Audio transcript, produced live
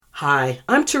Hi,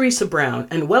 I'm Teresa Brown,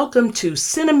 and welcome to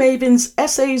Cinemaven's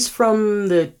Essays from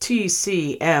the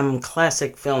TCM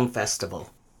Classic Film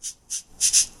Festival.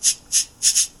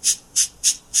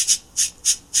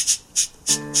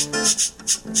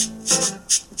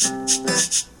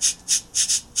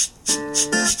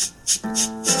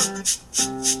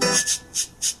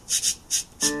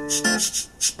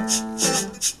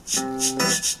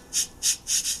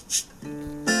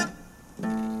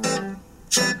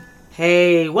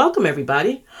 Hey, welcome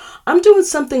everybody. I'm doing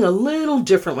something a little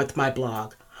different with my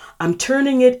blog. I'm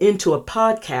turning it into a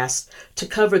podcast to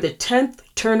cover the 10th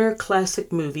Turner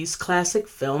Classic Movies Classic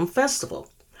Film Festival.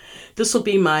 This will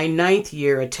be my 9th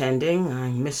year attending.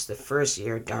 I missed the first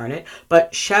year, darn it.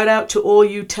 But shout out to all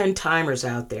you 10-timers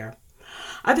out there.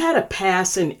 I've had a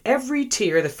pass in every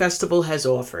tier the festival has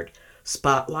offered: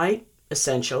 Spotlight,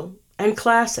 Essential, and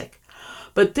Classic.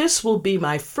 But this will be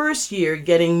my first year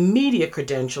getting media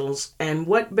credentials, and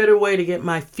what better way to get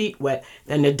my feet wet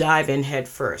than to dive in head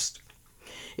first.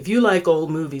 If you like old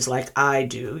movies like I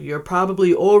do, you're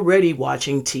probably already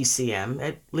watching TCM,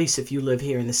 at least if you live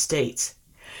here in the States.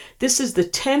 This is the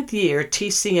 10th year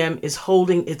TCM is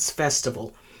holding its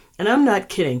festival, and I'm not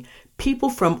kidding. People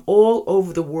from all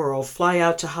over the world fly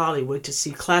out to Hollywood to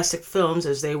see classic films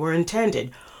as they were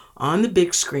intended, on the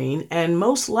big screen, and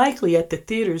most likely at the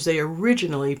theaters they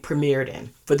originally premiered in.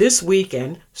 For this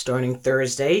weekend, starting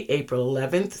Thursday, April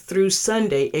 11th through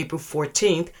Sunday, April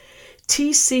 14th,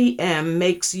 TCM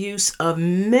makes use of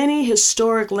many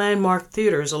historic landmark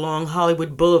theaters along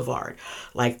Hollywood Boulevard,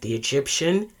 like the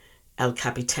Egyptian, El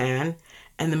Capitan,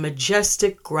 and the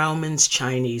majestic Grauman's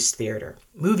Chinese Theater.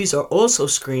 Movies are also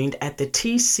screened at the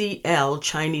TCL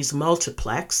Chinese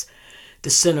Multiplex,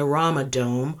 the Cinerama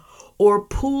Dome, or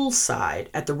poolside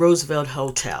at the Roosevelt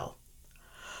Hotel.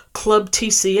 Club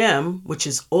TCM, which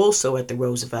is also at the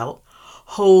Roosevelt,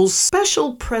 holds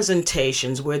special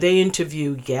presentations where they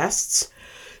interview guests,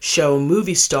 show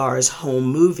movie stars home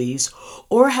movies,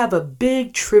 or have a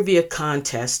big trivia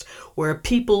contest where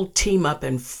people team up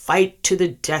and fight to the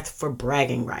death for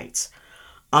bragging rights.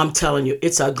 I'm telling you,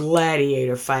 it's a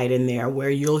gladiator fight in there where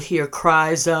you'll hear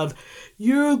cries of,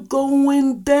 "You're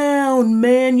going down,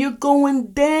 man, you're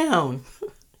going down."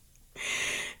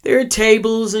 There are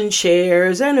tables and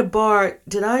chairs and a bar.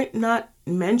 Did I not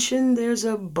mention there's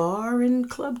a bar in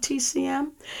Club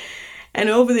TCM? And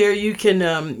over there you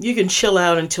can chill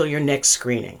out until your next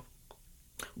screening.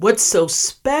 What's so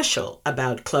special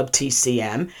about Club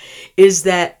TCM is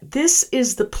that this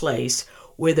is the place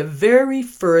where the very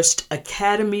first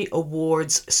Academy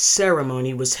Awards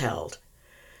ceremony was held.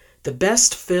 The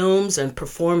best films and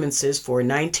performances for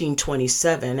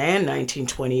 1927 and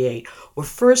 1928 were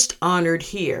first honored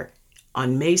here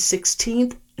on May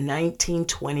 16,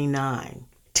 1929.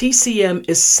 TCM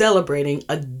is celebrating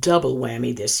a double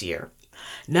whammy this year.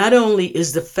 Not only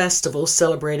is the festival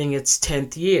celebrating its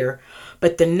 10th year,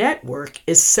 but the network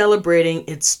is celebrating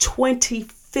its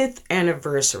 25th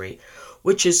anniversary,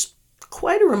 which is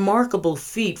quite a remarkable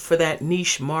feat for that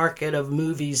niche market of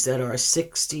movies that are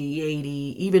 60,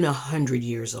 80, even 100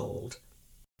 years old.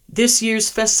 This year's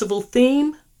festival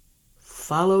theme: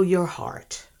 Follow Your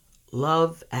Heart,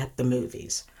 Love at the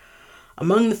Movies.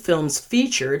 Among the films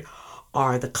featured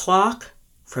are The Clock,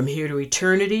 From Here to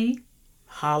Eternity,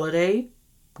 Holiday,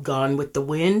 Gone with the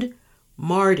Wind,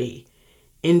 Marty,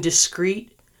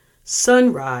 Indiscreet,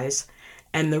 Sunrise,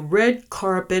 and the red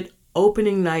carpet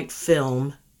opening night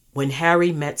film When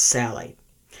Harry Met Sally.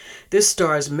 This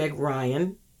stars Meg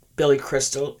Ryan, Billy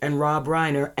Crystal, and Rob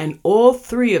Reiner, and all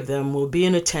three of them will be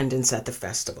in attendance at the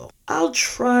festival. I'll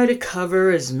try to cover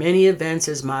as many events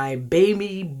as my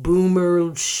baby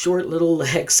boomer short little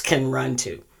legs can run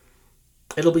to.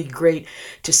 It'll be great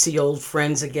to see old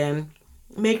friends again,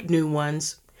 make new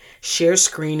ones, share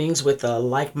screenings with a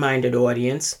like-minded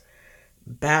audience,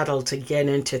 battle to get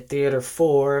into Theater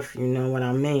 4, if you know what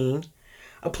I mean,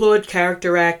 applaud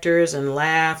character actors, and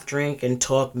laugh, drink, and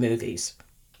talk movies.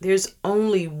 There's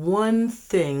only one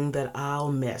thing that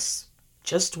I'll miss.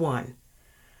 Just one.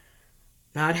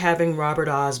 Not having Robert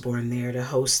Osborne there to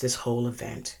host this whole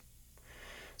event.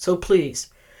 So please,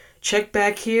 check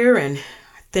back here, and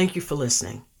thank you for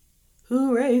listening.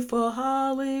 Hooray for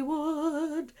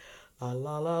Hollywood. La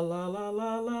la la la la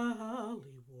la la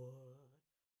Hollywood.